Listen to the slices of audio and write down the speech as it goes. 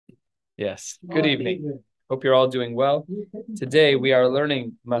Yes. Good evening. Hope you're all doing well. Today we are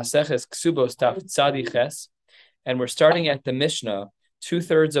learning Maseches Ksubos Taf Tzadi Ches, and we're starting at the Mishnah,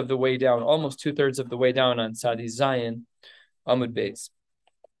 2/3 of the way down, almost 2/3 of the way down on Tzadi Zayin Amud Beis.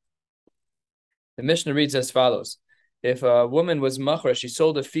 The Mishnah reads as follows: if a woman was machra, she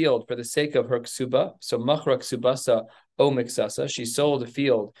sold a field for the sake of her ksuba. So machra ksubasa o miksasa, she sold a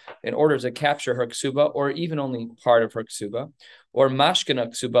field in order to capture her ksuba, or even only part of her ksuba. Or mashkana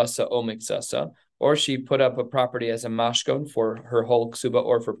ksubasa o miksasa, or she put up a property as a mashkon for her whole ksuba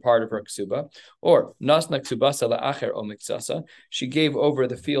or for part of her ksuba. Or nasna ksubasa la'acher o miksasa, she gave over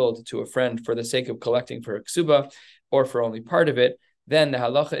the field to a friend for the sake of collecting for her ksuba or for only part of it. Then the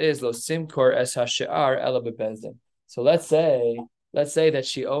halacha is lo simkor es hashe'ar ela bebezdin. So let's say that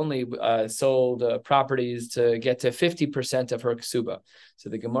she only sold properties to get to 50% of her ksuba. So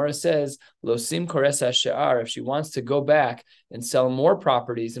the Gemara says lo simkor es hashe'ar, if she wants to go back and sell more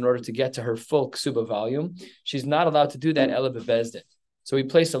properties in order to get to her full ksuba volume, she's not allowed to do that ela bebezdin. So we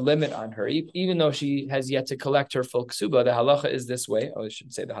place a limit on her, even though she has yet to collect her full ksuba. The halacha is this way. Oh, I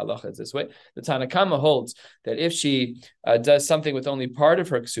should say the halacha is this way. The Tanna Kama holds that if she does something with only part of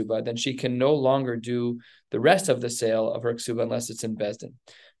her ksuba, then she can no longer do the rest of the sale of her ksuba unless it's in bezdin.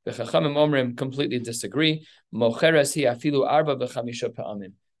 The Chachamim Omrim completely disagree. Mocheres hi afilu arba b'chamisha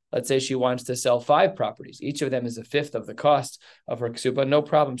pa'amim. Let's say she wants to sell 5 properties. Each of them is a fifth of the cost of her ksuba. No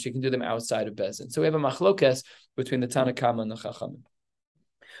problem. She can do them outside of bezdin. So we have a machlokes between the Tanna Kama and the Chachamim.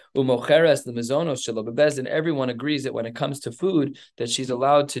 Umocheres the mizonos shelo bebezdin. Everyone agrees that when it comes to food, that she's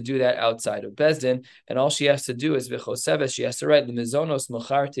allowed to do that outside of bezdin, and all she has to do is v'choseves. She has to write the mizonos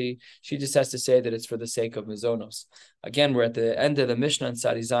mocharti. She just has to say that it's for the sake of mizonos. Again, we're at the end of the Mishnah in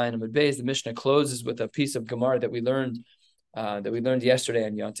Tzadi Zayin Amud Beis. The Mishnah closes with a piece of Gemara that we learned yesterday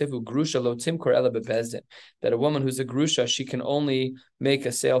on Yontif, grusha lo timkor ela bebezdin, that a woman who's a grusha, she can only make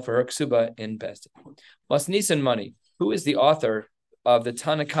a sale for her ksuba in bezdin. Masnisan money. Who is the author of the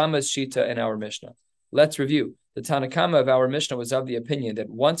Tanna Kama's shita in our Mishnah? Let's review. The Tanna Kama of our Mishnah was of the opinion that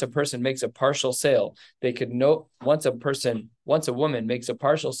once a person makes a partial sale, they could know once a woman makes a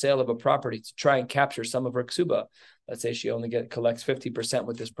partial sale of a property to try and capture some of her ksuba. Let's say she only collects 50%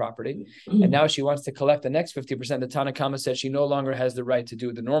 with this property, and now she wants to collect the next 50%. The Tanna Kama said she no longer has the right to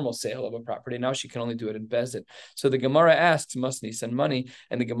do the normal sale of a property. Now she can only do it in bezdin. So the Gemara asks, must he send money?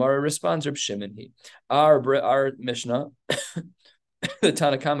 And the Gemara responds, Reb Shimon he. Our Mishnah, the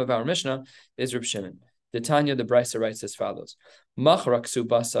Tanna Kama of our Mishnah is Reb Shimon. The Tanya, the Brisa writes as follows: Machra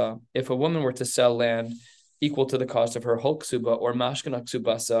ksubasa, if a woman were to sell land equal to the cost of her whole ksuba, or mashkana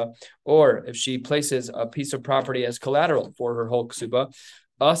ksubasa, or if she places a piece of property as collateral for her whole ksuba,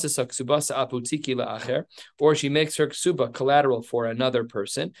 asasa ksubasa aputiki la'acher, or she makes her ksuba collateral for another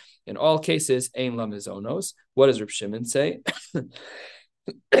person. In all cases, ein la mizonos. What does Reb Shimon say?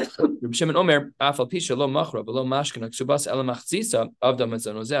 Reb Shimon Omer, afal pisha lo machra v'lo mashkana ksubas ela machzisa avda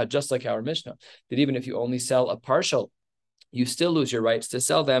mezonozeh, just like our Mishnah, that even if you only sell a partial, you still lose your rights to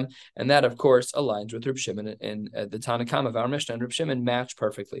sell them, and that, of course, aligns with Reb Shimon and the Tanna Kama of our Mishnah, and Reb Shimon match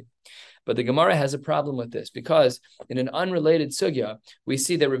perfectly. But the Gemara has a problem with this, because in an unrelated sugya, we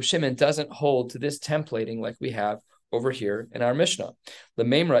see that Reb Shimon doesn't hold to this templating like we have over here in our Mishnah. The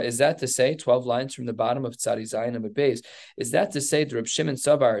Memra, is that to say, 12 lines from the bottom of Tzadi Zayin Amud Beis, is that to say, the Reb Shimon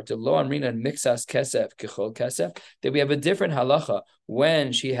Savar, de lo amrina and mixas kesef kechol kesef, that we have a different halacha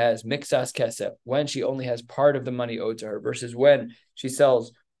when she has mixas kesef, when she only has part of the money owed to her, versus when she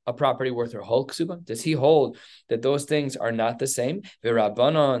sells a property worth her whole ksuba? Does he hold that those things are not the same?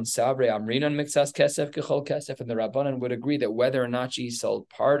 V'Rabbanon sabre amrinan mixas kesef kechol kesef, and the Rabbanon would agree that whether or not she sold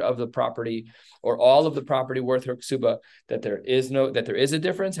part of the property or all of the property worth her ksuba, that there is a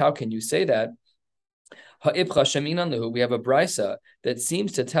difference. How can you say that? We have a brisa that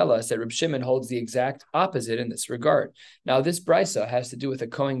seems to tell us that Reb Shimon holds the exact opposite in this regard. Now, this brisa has to do with a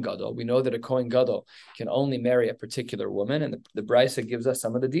Kohen Gadol. We know that a Kohen Gadol can only marry a particular woman, and the brisa gives us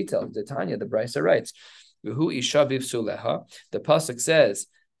some of the details. The Tanya, the brisa writes, "V'hu isha bivsuleha." The pasuk says,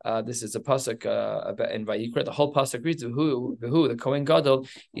 this is a pasuk in Vayikra. The whole pasuk reads, "V'hu the Kohen Gadol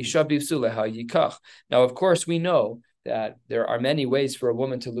isha bivsuleha yikach." Now, of course, we know that there are many ways for a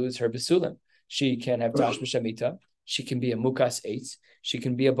woman to lose her bisulim. She can have tashma shamita. She can be a mukas eitz. She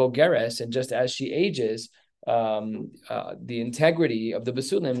can be a bogeres, and just as she ages, the integrity of the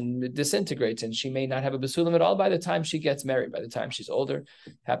basulim disintegrates, and she may not have a basulim at all by the time she gets married. By the time she's older,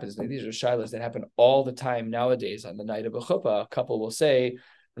 happens. These are shilas that happen all the time nowadays. On the night of a chuppah, a couple will say,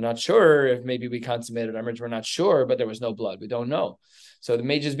 "We're not sure if maybe we consummated our marriage. We're not sure, but there was no blood. We don't know." So it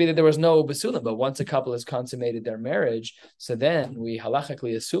may just be that there was no basulim, but once a couple has consummated their marriage, so then we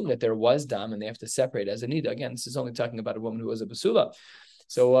halachically assume that there was dam, and they have to separate as a nida. Again, this is only talking about a woman who was a basula.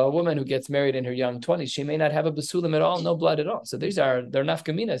 So a woman who gets married in her young 20s, she may not have a basulim at all, no blood at all. So they're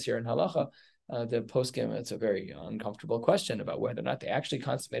nafkaminas here in halacha. The poskim, it's a very uncomfortable question about whether or not they actually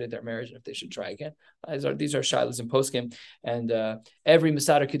consummated their marriage and if they should try again. These are shilas in poskim, and every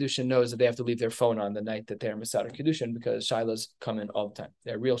Masada Kedushin knows that they have to leave their phone on the night that they're Masada Kedushin because shilas come in all the time.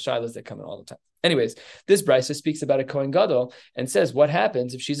 They're real shilas that come in all the time. Anyways, this brisa speaks about a Kohen Gadol and says what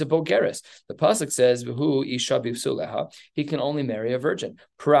happens if she's a bogeres. The pasuk says, "V'hu isha b'suleha." He can only marry a virgin.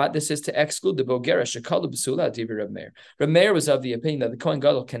 Prat. This is to exclude the bogeres. Shekalu b'sulah divi Reb Meir. Reb Meir was of the opinion that the Kohen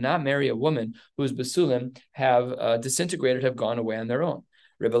Gadol cannot marry a woman whose basulim have disintegrated, have gone away on their own.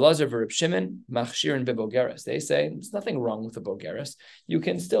 Reb Elazar and Reb Shimon machshirin b'bogeres. They say there's nothing wrong with a bogeres. The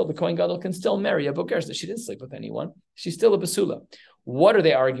Kohen Gadol can still marry a bogeres. That she didn't sleep with anyone. She's still a basula. What are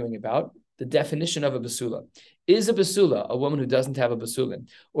they arguing about? The definition of a basula. Is a basula a woman who doesn't have a basulim?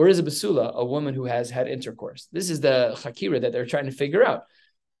 Or is a basula a woman who has had intercourse? This is the chakira that they're trying to figure out.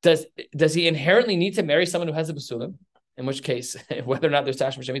 Does he inherently need to marry someone who has a basulim? In which case, whether or not there's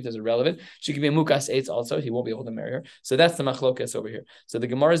tashmish shemitah is irrelevant. She could be a mukas eitz also. He won't be able to marry her. So that's the machlokas over here. So the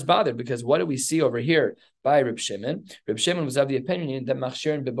Gemara is bothered because what do we see over here by Reb Shimon? Reb Shimon was of the opinion that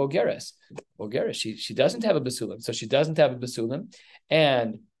machshirin bebogeres. Bogeres, she doesn't have a basulim. So she doesn't have a basulim.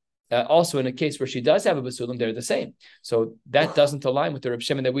 And also in a case where she does have a basulim, they're the same. So that doesn't align with the Reb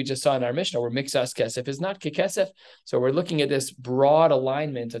Shimon that we just saw in our Mishnah, where mixas kesef is not kekesef. So we're looking at this broad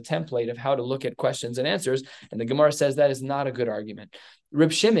alignment, a template of how to look at questions and answers, and the Gemara says that is not a good argument.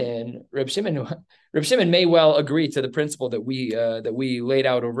 Reb Shimon may well agree to the principle that we laid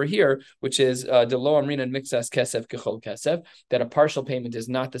out over here, which is the lo amrina mixas kesef kechol kesef, that a partial payment is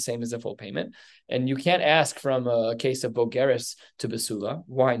not the same as a full payment, and you can't ask from a case of bogeres to basula.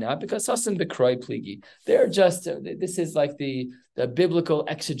 Why not? Because hasan bekroi pligi. They're just this is like the biblical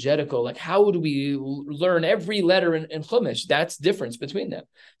exegetical, like how do we learn every letter in Chumash? That's difference between them.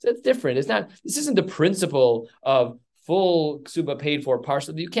 So it's different. It's not. This isn't the principle of full ksuba paid for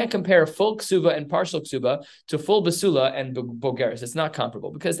partial. You can't compare full ksuba and partial ksuba to full basula and bogeres. It's not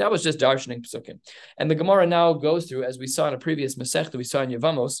comparable because that was just darshaning psukim. And the Gemara now goes through, as we saw in a previous Masechta, we saw in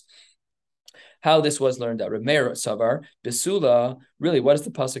Yevamos, how this was learned out. Reb Meir Savar, Bisula, really, what does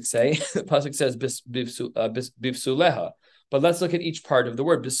the pasuk say? The pasuk says bivsuleha. But let's look at each part of the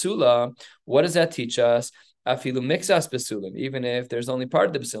word. Bisula, what does that teach us? Afilu mixas besulim, even if there's only part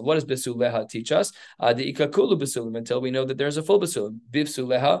of the besulim. What does besuleha teach us? The ikakulu besulim, until we know that there's a full besulim.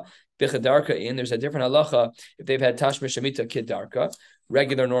 Bivsuleha, bichadarka in, there's a different halacha if they've had tashmish shemitah kidarka,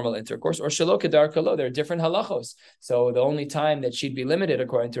 regular normal intercourse, or shelo kedarka lo. There are different halachos. So the only time that she'd be limited,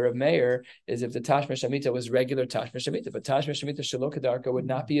 according to Rav Meir, is if the tashmish shemitah was regular tashmish shemitah. But tashmish shemitah shelo kedarka would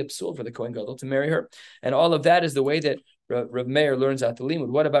not be a psul for the Kohen Gadol to marry her. And all of that is the way that Rav Meir learns out the limud.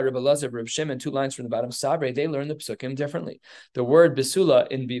 What about Reb Elazar, Reb Shimon? 2 lines from the bottom. Sabre, they learn the psukim differently. The word besula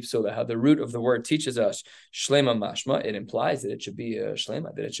in bivsula, how the root of the word teaches us shlema mashma. It implies that it should be a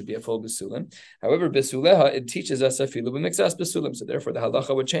shlema, that it should be a full besulim. However, besuleha, it teaches us afilu b'mixas besulim. So therefore, the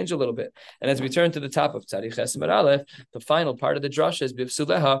halacha would change a little bit. And as we turn to the top of Tzaddik Chesed Aleph, the final part of the drasha is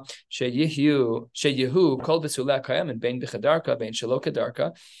bivsuleha sheyehu kol besuleha kayam and bein bichadarka bein shelo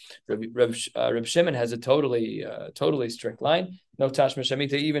kedarka. Reb Shimon has a totally strict line. No tashmish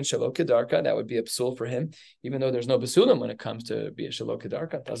shemitah, even shelo kedarka. That would be a psul for him, even though there's no basulim when it comes to be a shelo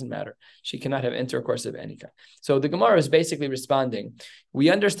kedarka. It doesn't matter. She cannot have intercourse of any kind. So the Gemara is basically responding.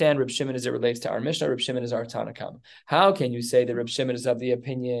 We understand Reb Shimon as it relates to our Mishnah. Reb Shimon is our Tanakam. How can you say that Reb Shimon is of the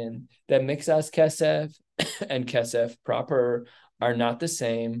opinion that mixas kesef and kesef proper are not the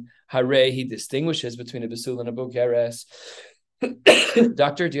same? Hare, he distinguishes between a basul and a bogeres.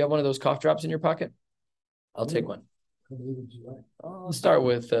 Doctor, do you have one of those cough drops in your pocket? I'll take one. I'll start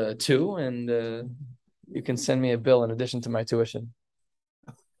with 2, and you can send me a bill in addition to my tuition.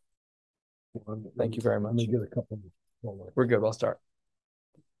 Thank you very much. Let me get a couple more. We're good. I'll start.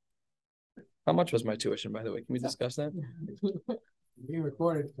 How much was my tuition, by the way? Can we discuss that? Being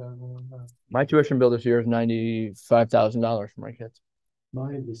recorded. My tuition bill this year is $95,000 for my kids.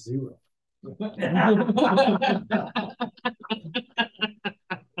 Mine is 0.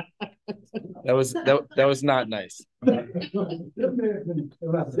 That was not nice. That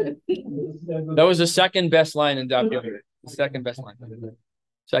was the second best line in Doctor. The second best line.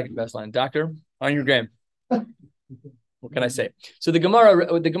 Second best line. Doctor, on your game. What can I say? So the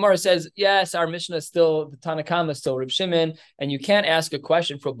Gemara says, yes, our Mishnah is still, the Tanakama is still Reb Shimon, and you can't ask a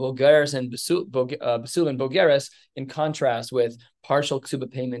question for Bogeres and Basul and Bogeres in contrast with partial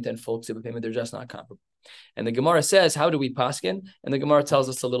ksuba payment and full ksuba payment. They're just not comparable. And the Gemara says, how do we paskin? And the Gemara tells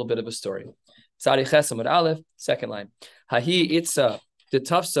us a little bit of a story. Tzaddik Chesed Aleph, second line. Hahi itza The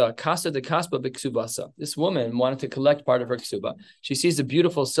tafsa casa de kaspa b'ksubasa. This woman wanted to collect part of her ksuba. She sees a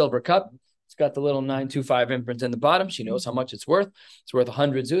beautiful silver cup. It's got the little 925 imprint in the bottom. She knows how much it's worth. It's worth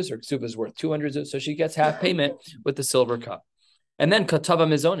 100 zuz. Her ksuba is worth 200 zuz. So she gets half payment with the silver cup. And then katava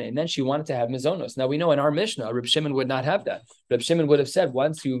mizone, and then she wanted to have mizonos. Now we know in our Mishnah, Reb Shimon would not have that. Reb Shimon would have said,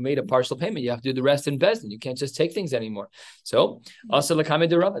 once you made a partial payment, you have to do the rest in Bezdin. You can't just take things anymore. So also lakame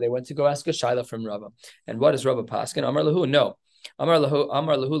de Rava, they went to go ask a shaila from Rava. And what is Rava paskin? Amar lahu, no. Amar lahu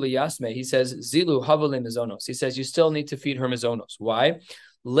liyasme. He says zilu havale mizonos. He says you still need to feed her mizonos. Why?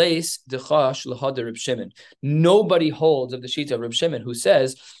 Leis dechash lahad Reb Shimon. Nobody holds of the shita of Reb Shimon who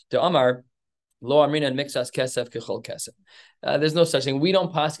says the Amar. Lo amrina and mixas kesef kechol kesef. There's no such thing. We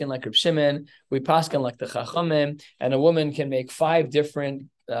don't paskin like Reb Shimon. We paskin like the Chachamim. And a woman can make 5 different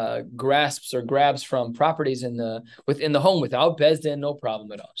grasps or grabs from properties within the home without bezdin, no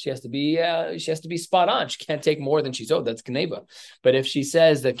problem at all. She has to be spot on. She can't take more than she's owed. That's gneva. But if she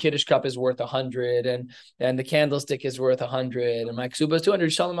says the kiddush cup is worth 100 and the candlestick is worth 100 and my ksuba is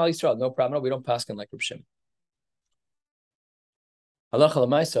 200, shalom al Yisrael, no problem. No, we don't paskin like Reb Shimon. Halacha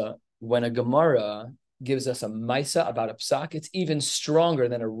l'maisa. When a Gemara gives us a Maisa about a psak, it's even stronger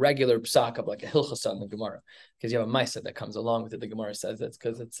than a regular psak of like a Hilchasa in the Gemara, because you have a Maisa that comes along with it. The Gemara says that's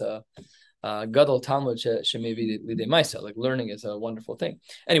because it's a Gadol Talmud Shemevi Lidei Maisa. Like learning is a wonderful thing.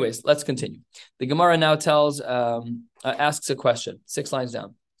 Anyways, let's continue. The Gemara now asks a question, 6 lines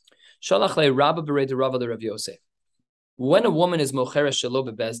down. Shalach le Rabba berei de Rava de Rav Yosef. When a woman is mocheres shelo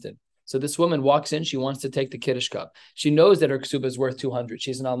bebezdin, so this woman walks in, she wants to take the Kiddush cup. She knows that her ksuba is worth 200.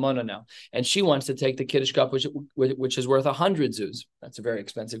 She's an almana now. And she wants to take the Kiddush cup, which is worth 100 zuz. That's a very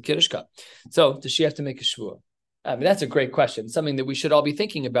expensive Kiddush cup. So does she have to make a shvuah? I mean, that's a great question. Something that we should all be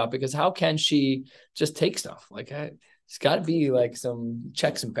thinking about, because how can she just take stuff? Like, it's got to be like some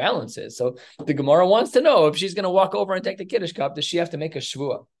checks and balances. So the Gemara wants to know if she's going to walk over and take the Kiddush cup, does she have to make a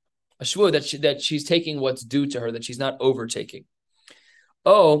shvuah? A shvuah that she's taking what's due to her, that she's not overtaking.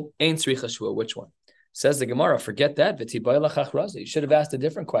 Oh, ain't tzricha shvuah. Which one? Says the Gemara, forget that. You should have asked a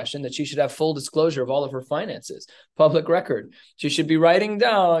different question, that she should have full disclosure of all of her finances, public record. She should be writing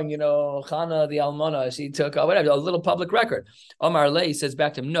down, Chana, the almana, she took, whatever, a little public record. Omar Lei says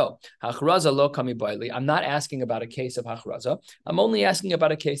back to him, no, hachraza lo kami baili. I'm not asking about a case of hachraza. I'm only asking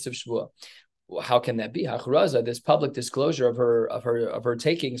about a case of shvuah. How can that be? Hachraza, this public disclosure of her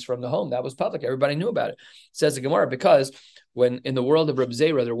takings from the home, that was public. Everybody knew about it. Says the Gemara, because when in the world of Reb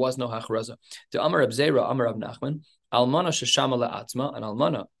Zera there was no hachraza. To Amar Reb Zera, Amar Rav Nachman, almana sheshama la'atzma, an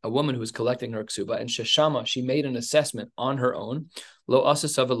almana, a woman who was collecting her ksuba, and sheshama, she made an assessment on her own. Lo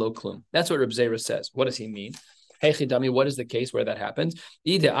asasava lo klum. That's what Reb Zera says. What does he mean? Hey Chidami, what is the case where that happens?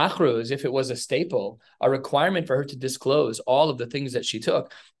 Ide achruz, if it was a staple, a requirement for her to disclose all of the things that she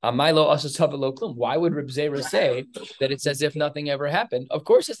took. Amailo asasava lo klum. Why would Reb Zera say that it's as if nothing ever happened? Of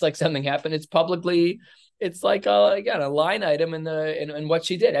course, it's like something happened. It's publicly. It's like a line item in what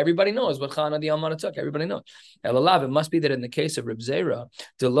she did. Everybody knows what Chana the Almana took. Everybody knows. Elalav, it must be that in the case of Reb Zera,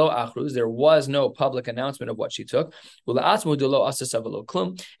 de lo achruz, there was no public announcement of what she took. De lo asasav lo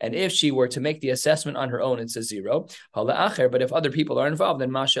klum. And if she were to make the assessment on her own, it's a 0. But if other people are involved,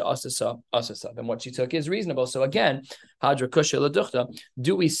 then masha asasav, and what she took is reasonable. So again, hadra kusha laduchta.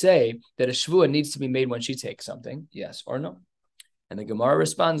 Do we say that a shvuah needs to be made when she takes something? Yes or no? And the Gemara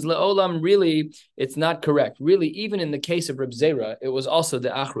responds, Le'olam, really, it's not correct. Really, even in the case of Reb Zera, it was also the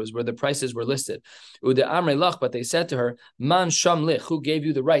achruz, where the prices were listed. Ude amrei lach, but they said to her, Man shamlich, who gave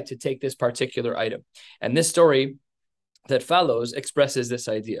you the right to take this particular item? And this story that follows expresses this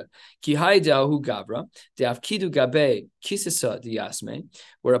idea. Ki haidahu gavra, de'avkidu gabe kisisa diyasme,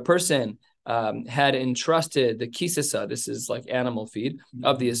 where a person had entrusted the kisasa, this is like animal feed,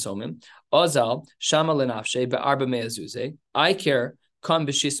 of the Asomim, Ozal, Shama Lenafshe, Be'arba Me'azuze, I care, Kam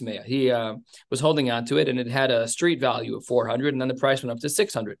B'shismeya. He was holding on to it, and it had a street value of 400, and then the price went up to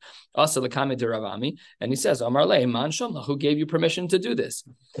 600. Asa Lekame de Ravami, and he says, Amar Le, Man Shamla, who gave you permission to do this?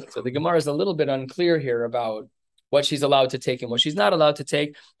 So the Gemara is a little bit unclear here about what she's allowed to take and what she's not allowed to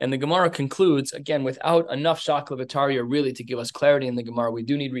take. And the Gemara concludes, again, without enough shakla v'tarya really to give us clarity in the Gemara. We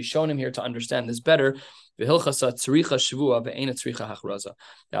do need Rishonim here to understand this better. The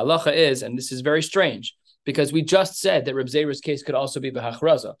halacha is, and this is very strange, because we just said that Reb Zera's case could also be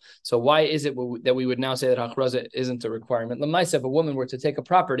b'hachraza. So why is it that we would now say that hachraza isn't a requirement? L'maisa, if a woman were to take a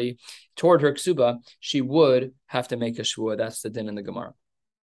property toward her ksuba, she would have to make a shvuah. That's the din in the Gemara.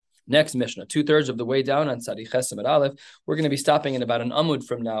 Next Mishnah, 2/3 of the way down on Sadi Chesem at Aleph. We're going to be stopping in about an amud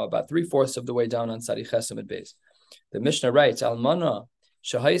from now, about 3/4 of the way down on Sadi Chesem at Beis. The Mishnah writes, Almana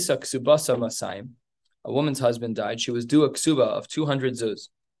shahaisa ksubasa masayim. A woman's husband died. She was due a ksuba of 200 zuz.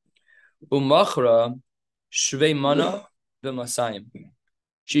 Umachra shvei mana v'masayim.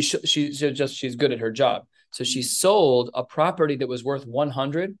 She's good at her job. So she sold a property that was worth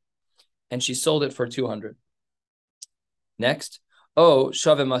 100 and she sold it for 200. Next,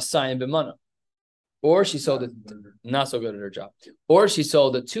 Shave Masayim B'mana. Or she sold it, not so good at her job. Or she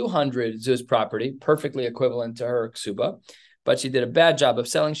sold a 200 zuz property, perfectly equivalent to her ksuba, but she did a bad job of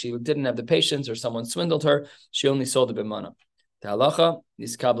selling. She didn't have the patience, or someone swindled her. She only sold a b'mana. The halacha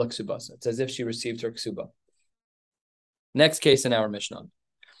is kabla ksubasa. It's as if she received her ksuba. Next case in our Mishnah.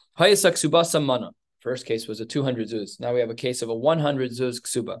 Hayasa ksubasa mana. First case was a 200 zuz. Now we have a case of a 100 zuz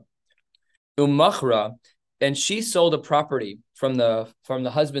ksuba. Umachra, and she sold a property from the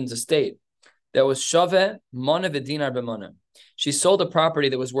husband's estate that was shave mana v'dinar b'mana. She sold a property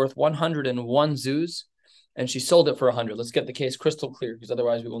that was worth 101 zuz, and she sold it for 100. Let's get the case crystal clear, because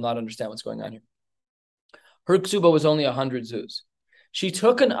otherwise we will not understand what's going on here. Her ksuba was only 100 zuz. She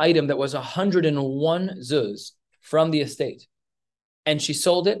took an item that was 101 zuz from the estate, and she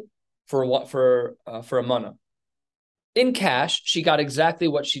sold it for a mana. In cash, she got exactly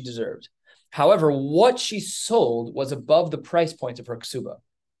what she deserved. However, what she sold was above the price point of her ksuba,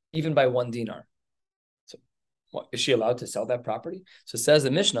 even by 1 dinar. So, is she allowed to sell that property? So says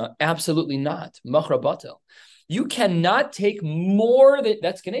the Mishnah, absolutely not. Machra batel. You cannot take more than,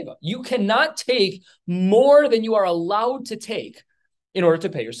 that's geneva. You cannot take more than you are allowed to take in order to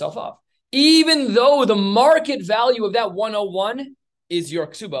pay yourself off. Even though the market value of that 101 is your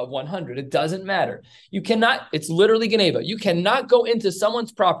ksuba of 100, it doesn't matter. You cannot, it's literally geneva. You cannot go into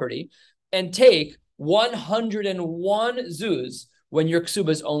someone's property and take 101 zuz when your ksuba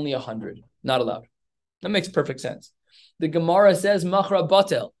is only 100. Not allowed. That makes perfect sense. The Gemara says machra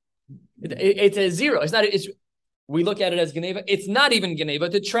batel. It's a zero. It's not. We look at it as geneva. It's not even geneva.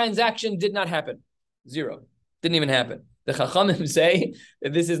 The transaction did not happen. Zero. Didn't even happen. The Chachamim say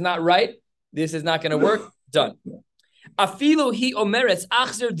that this is not right. This is not going to work. Done. Afilu hi omeretz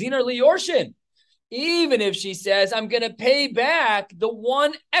achzer dinar liyorshin. Even if she says, I'm going to pay back the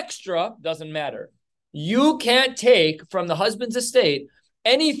one extra, doesn't matter. You can't take from the husband's estate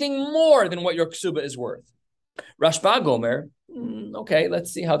anything more than what your ksuba is worth. Rashba Gomer, okay,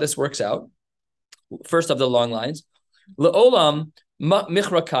 let's see how this works out. First of the long lines. Le'olam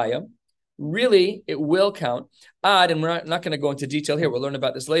michrakaya. Really, it will count. Ad, and we're not going to go into detail here. We'll learn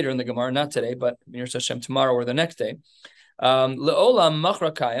about this later in the Gemara, not today, but Mir Hashem tomorrow or the next day. Le'olam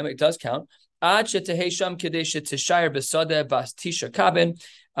machrakayim, it does count. Ad shetehesham kadesh tishayir besade bas tisha kabin.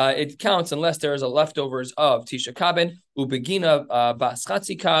 It counts unless there is a leftovers of tisha kabin. Ubegina bas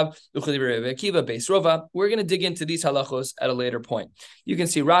chatzi kab. Uchadiv beis rova. We're going to dig into these halachos at a later point. You can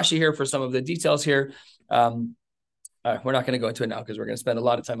see Rashi here for some of the details here. We're not going to go into it now because we're going to spend a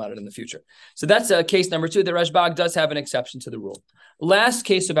lot of time on it in the future. So that's case number 2. The Rashbag does have an exception to the rule. Last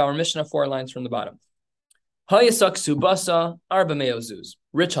case of our Mishnah, 4 lines from the bottom. Hayasak subasa arba meozuz.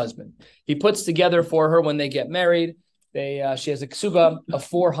 Rich husband. He puts together for her when they get married. She has a ksuba of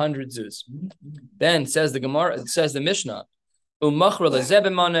 400 zuz. Then says the Gemara, it says the Mishnah, umachra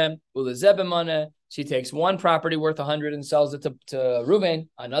lezebemane ulezebemane. She takes one property worth 100 and sells it to Ruvain,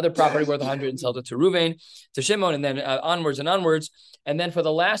 another property worth 100 and sells it to Ruvain, to Shimon, and then onwards and onwards. And then for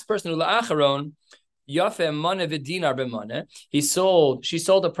the last person, Ula'acharon, Yafe Mane Vidinar B'Mane, she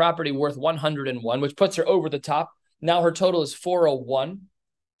sold a property worth 101, which puts her over the top. Now her total is 401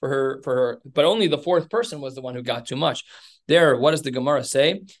 for her, but only the fourth person was the one who got too much. There, what does the Gemara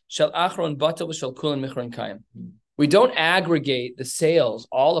say? Shel Achron Batel Shel Kulan Michron Kayim. We don't aggregate the sales,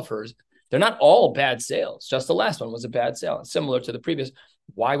 all of hers. They're not all bad sales. Just the last one was a bad sale, similar to the previous.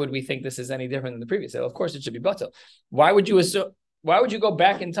 Why would we think this is any different than the previous sale? Of course, it should be batel. Why would you assume? Why would you go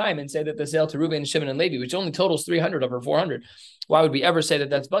back in time and say that the sale to Reuben, Shimon, and Levi, which only totals 300 over 400, why would we ever say that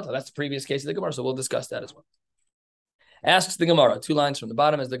that's batel? That's the previous case of the Gemara, so we'll discuss that as well. Asks the Gemara, 2 lines from the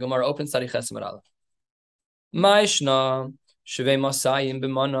bottom as the Gemara opens. Sarich Chesim Aleph. Ma'ishna shevei masayim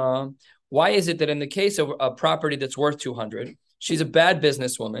b'mana. Why is it that in the case of a property that's worth 200, she's a bad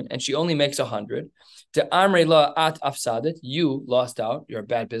businesswoman and she only makes 100? To amrei la at afsadet, you lost out. You're a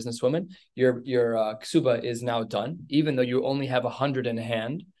bad businesswoman. Your ksuba is now done, even though you only have 100 in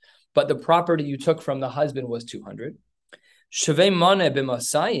hand. But the property you took from the husband was 200. Shevei mane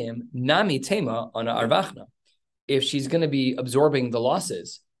b'masayim nami tema ana arvachna. If she's going to be absorbing the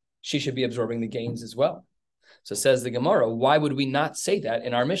losses, she should be absorbing the gains as well. So says the Gemara, why would we not say that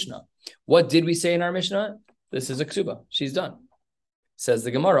in our Mishnah? What did we say in our Mishnah? This is a ksuba. She's done. Says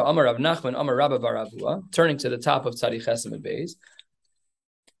the Gemara, Amar Rav Nachman, Amar Rabba bar Avua, turning to the top of Tzadi Chesem and Beis.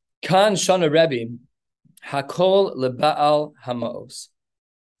 Kan Shana Rebbe, Hakol leBaal Hamaos.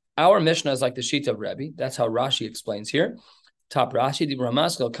 Our Mishnah is like the sheet of Rebbe. That's how Rashi explains here. Top Rashi, the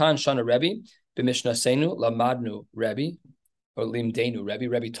Ramaskal Kan Shana Rebbe, b'Mishnah Seinu Lamadnu Rebbe. or limdenu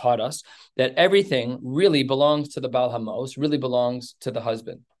Rebbe taught us that everything really belongs to the Baal Hamos, really belongs to the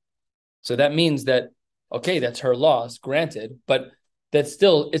husband. So that means that, okay, that's her loss, granted, but it's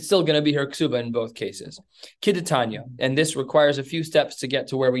still going to be her ksuba in both cases. Kidatanya, and this requires a few steps to get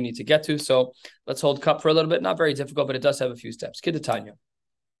to where we need to get to. So let's hold cup for a little bit. Not very difficult, but it does have a few steps. Kidatanya.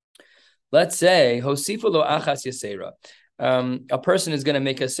 Let's say hosifu lo achas yasera. A person is going to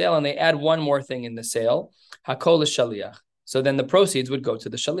make a sale, and they add one more thing in the sale. Hakol shaliach. So then the proceeds would go to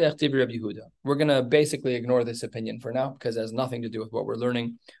the shaliach Divrei Rabbi Yehuda. We're going to basically ignore this opinion for now because it has nothing to do with what we're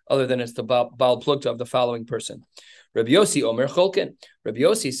learning, other than it's the Baal Plugta of the following person. Rabbi Yossi Omer Cholkin. Rabbi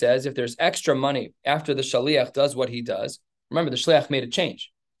Yossi says if there's extra money after the shaliach does what he does, remember the shaliach made a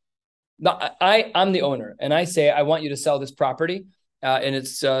change. Now, I'm the owner, and I say I want you to sell this property, and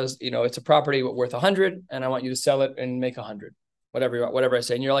it's it's a property worth 100, and I want you to sell it and make 100, whatever I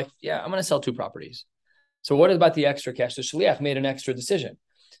say, and you're like, yeah, I'm going to sell 2 properties. So what about the extra cash? The shaliach made an extra decision.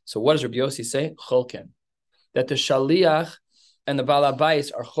 So what does Rabbi Yossi say? Cholken. That the shaliach and the Baal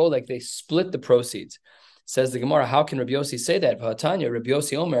Habayis are cholek. They split the proceeds. Says the Gemara, how can Rabbi Yossi say that? V'hatanya, Rabbi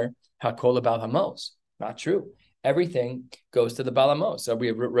Yossi Omer, hakol Baal Hamos. Not true. Everything goes to the Baal Hamos. So we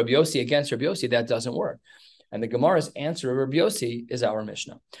have Rabbi Yossi against Rabbi Yossi. That doesn't work. And the Gemara's answer of Rabbi Yossi is our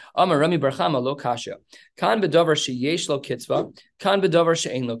Mishnah. Amar Rami Bar Chama lo kasha. Kan bedavar sheyesh lo kitzva, kan bedavar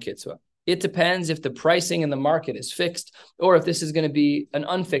she'ein lo kitzva. It depends if the pricing in the market is fixed or if this is going to be an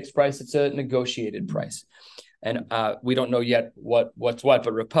unfixed price. It's a negotiated price. And we don't know yet what's what,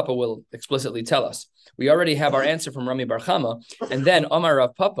 but Rav Papa will explicitly tell us. We already have our answer from Rami Bar Chama, and then Amar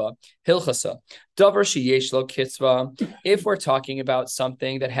Rav Papa, Hilchasa, Davar sheyesh lo kitzva. If we're talking about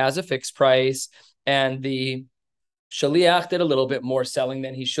something that has a fixed price and the shaliach did a little bit more selling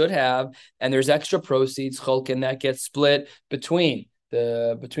than he should have, and there's extra proceeds, cholkin, that gets split between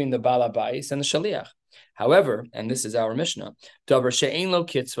the Baal Habayis and the shaliach. However, and this is our Mishnah, Davar she'ein lo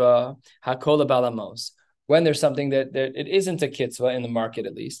kitzva hakol Baal Hamos. When there's something that it isn't a kitzva in the market,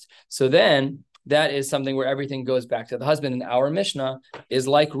 at least, so then that is something where everything goes back to the husband. And our Mishnah is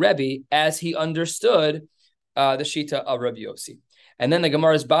like Rebbe as he understood the shita of Rabbi Yossi. And then the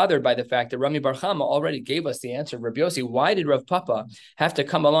Gemara is bothered by the fact that Rami Bar Chama already gave us the answer of Rabbi Yossi. Why did Rav Papa have to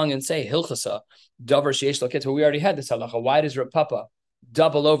come along and say Hilchasa Davar sheyesh lo kitzva? We already had this halacha. Why does Rav Papa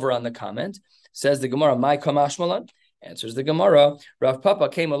double over on the comment? Says the Gemara, my kamashmalan. Answers the Gemara, Rav Papa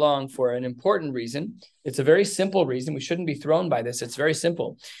came along for an important reason. It's a very simple reason. We shouldn't be thrown by this. It's very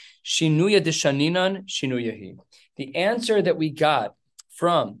simple. Shinuya deshaninan shinuyahi. The answer that we got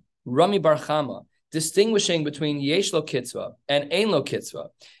from Rami Bar Chama, distinguishing between yesh lo kitzva and ein lo kitzva,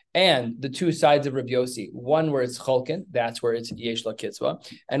 and the two sides of Rabbi Yossi, one where it's cholkin, that's where it's yesh lo kitzva,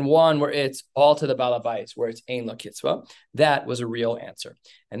 and one where it's all to the Baal Habayis, where it's ein lo kitzva, that was a real answer.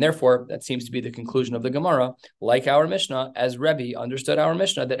 And therefore, that seems to be the conclusion of the Gemara, like our Mishnah, as Rebbe understood our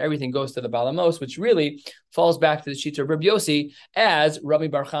Mishnah, that everything goes to the Baal Hamos, which really falls back to the shita of Rabbi Yossi, as Rabbi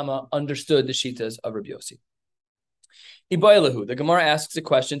Bar Chama understood the shitas of Rabbi Yossi. Ibaylahu, the Gemara asks a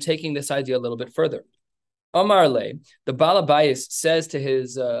question, taking this idea a little bit further. Amar le, the Baal Habayis says to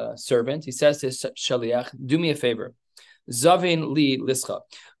his servant, he says to his shaliach, do me a favor. Zavin li lischa.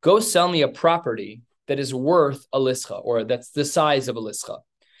 Go sell me a property that is worth a lischa, or that's the size of a lischa.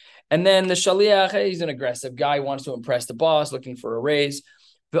 And then the shaliach, he's an aggressive guy, wants to impress the boss, looking for a raise.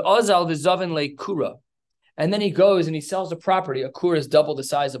 V'azal v'zavin le kura. And then he goes and he sells a property. A kura is double the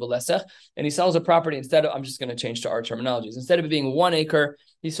size of a lesech. And he sells a property instead of, I'm just going to change to our terminologies. Instead of it being 1 acre,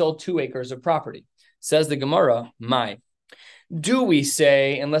 he sold 2 acres of property. Says the Gemara, do we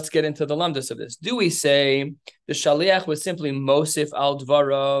say, and let's get into the lamdas of this, do we say the shaliach was simply mosif al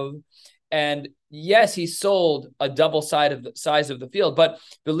dvarav, and yes, he sold a double size of the field, but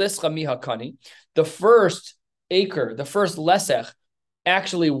v'lischa mihakani, the first acre, the first lesech,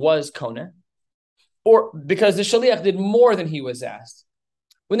 actually was kona, or because the shaliach did more than he was asked.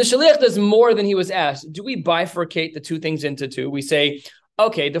 When the shaliach does more than he was asked, do we bifurcate the two things into two? We say,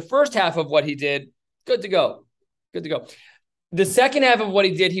 okay, the first half of what he did, good to go. The second half of what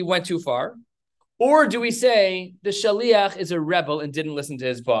he did, he went too far. Or do we say the shaliach is a rebel and didn't listen to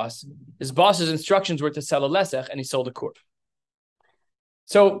his boss? His boss's instructions were to sell a lesech and he sold a kur.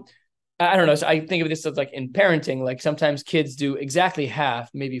 So I don't know. So I think of this as like in parenting, like sometimes kids do exactly half,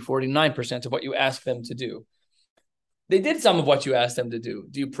 maybe 49% of what you ask them to do. They did some of what you asked them to do.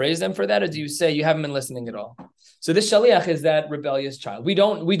 Do you praise them for that, or do you say you haven't been listening at all? So this shaliach is that rebellious child. We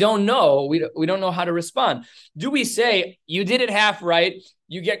don't know. We don't know how to respond. Do we say you did it half right?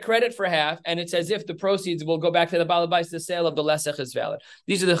 You get credit for half, and it's as if the proceeds will go back to the Baal Habayis. The sale of the lesech is valid.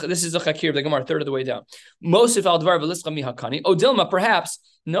 This is the chakir of the Gemara, third of the way down. Mosif al dvar v'lischa mihakani. Odilma, perhaps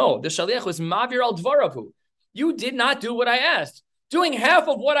no. The shaliach was mavir al dvaravu. You did not do what I asked. Doing half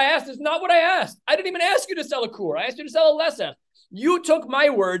of what I asked is not what I asked. I didn't even ask you to sell a kur. I asked you to sell a lesser. You took my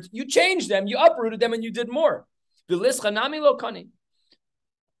words, you changed them, you uprooted them, and you did more. So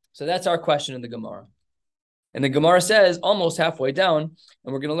that's our question in the Gemara. And the Gemara says, almost halfway down,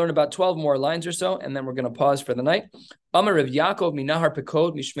 and we're going to learn about 12 more lines or so, and then we're going to pause for the night. Amar Rav Yaakov minahar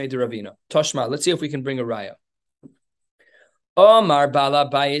pekod mishmei de Ravina. Toshma, let's see if we can bring a raya. Amar bala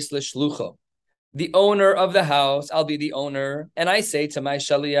bayis l'shlucho. The owner of the house, I'll be the owner, and I say to my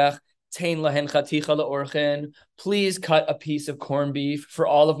shaliach, Tein lahen chaticha leorchen, please cut a piece of corned beef for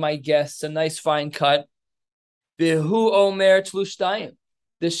all of my guests, a nice fine cut. Vihu omer tlushtayim.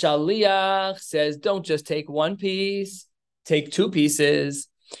 The shaliach says, don't just take one piece, take two pieces.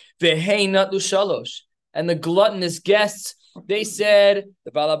 V'heinat lushalosh. And the gluttonous guests, they said,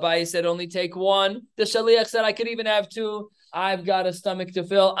 the balabai said, only take one. The shaliach said, I could even have two. I've got a stomach to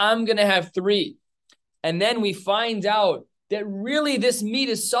fill. I'm going to have three. And then we find out that really this meat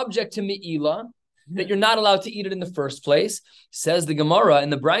is subject to me'ilah, that you're not allowed to eat it in the first place. Says the Gemara in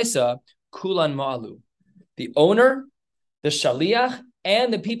the Brisa, kulan ma'alu. The owner, the shaliach,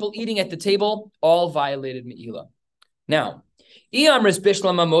 and the people eating at the table all violated me'ilah. Now, if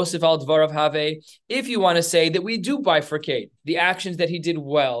you want to say that we do bifurcate the actions that he did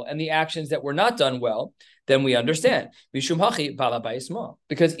well and the actions that were not done well, then we understand. Because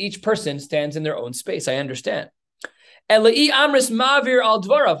each person stands in their own space. I understand. If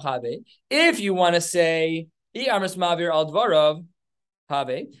you want to say, if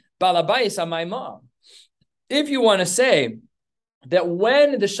you want to say that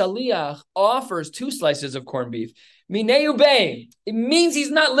when the shaliach offers two slices of corned beef, it means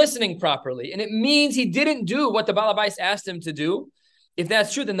he's not listening properly, and it means he didn't do what the balabais asked him to do. If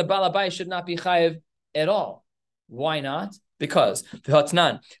that's true, then the balabais should not be chayiv at all. Why not? Because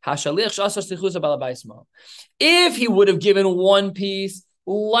if he would have given one piece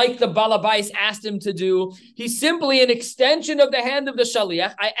like the balabais asked him to do, he's simply an extension of the hand of the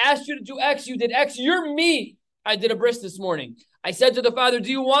shaliach. I asked you to do X, you did X. You're me. I did a bris this morning. I said to the father,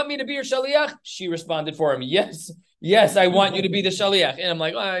 do you want me to be your shaliach? She responded for him, yes, I want you to be the shaliach. And I'm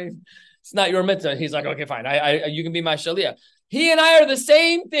like, it's not your mitzvah. He's like, okay, fine. You can be my shaliach. He and I are the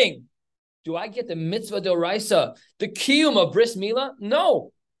same thing. Do I get the mitzvah d'oraisa, the kiyum of bris milah?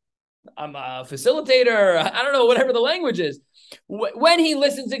 No. I'm a facilitator. I don't know, whatever the language is. When he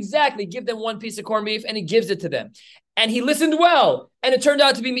listens exactly, give them one piece of corned beef, and he gives it to them. And he listened well, and it turned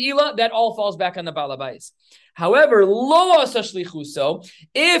out to be me'ilah, that all falls back on the balabais. However, lo asa shlichuso,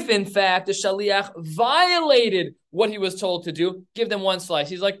 if in fact the shaliach violated what he was told to do, give them one slice.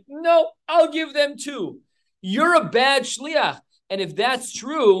 He's like, no, I'll give them two. You're a bad shliach. And if that's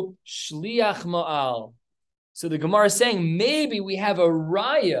true, shliach ma'al. So the Gemara is saying maybe we have a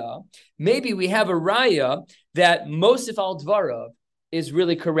raya that Mosif al Dvarav is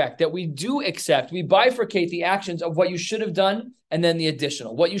really correct, that we do accept, we bifurcate the actions of what you should have done and then the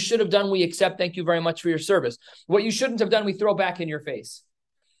additional. What you should have done, we accept, thank you very much for your service. What you shouldn't have done, we throw back in your face.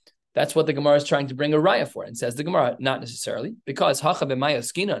 That's what the Gemara is trying to bring a raya for. And says the Gemara, not necessarily, because hacha b'maya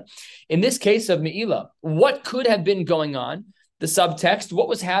skinan. In this case of me'ilah, what could have been going on? The subtext, what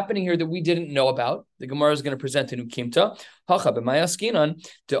was happening here that we didn't know about? The Gemara is going to present in Ukimta. Hacha b'maya skinan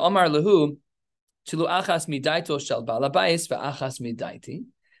to Amar Lahu Chilu achas midaito shel balabais ve'achas midaiti.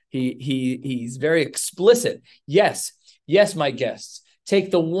 He's very explicit. Yes, my guests.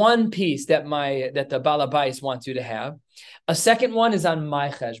 Take the one piece that the balabais wants you to have. A second one is on my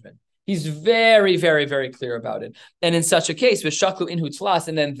cheshbon. He's very, very, very clear about it. And in such a case, v'shaklu inhu tzlas,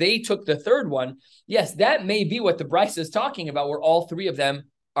 and then they took the third one. Yes, that may be what the Brisa is talking about, where all three of them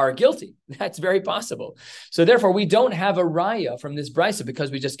are guilty. That's very possible. So therefore, we don't have a raya from this Brisa because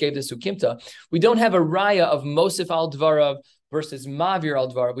we just gave this Ukimta. We don't have a raya of Mosif al Dvarav versus Mavir al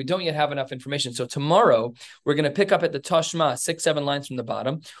Dvarav. We don't yet have enough information. So tomorrow, we're going to pick up at the Tashma, 6-7 lines from the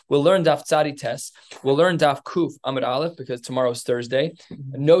bottom. We'll learn Daf Tzadi Tes. We'll learn Daf Kuf Amud Aleph because tomorrow's Thursday.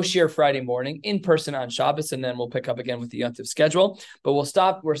 No Shir Friday morning, in person on Shabbos, and then we'll pick up again with the Yontif schedule. But we'll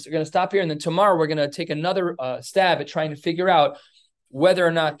stop. We're going to stop here, and then tomorrow we're going to take another stab at trying to figure out whether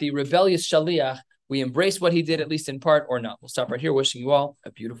or not the rebellious shaliach, we embrace what he did, at least in part, or not. We'll stop right here. Wishing you all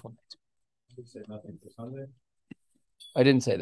a beautiful night. You said nothing for Sunday? I didn't say that.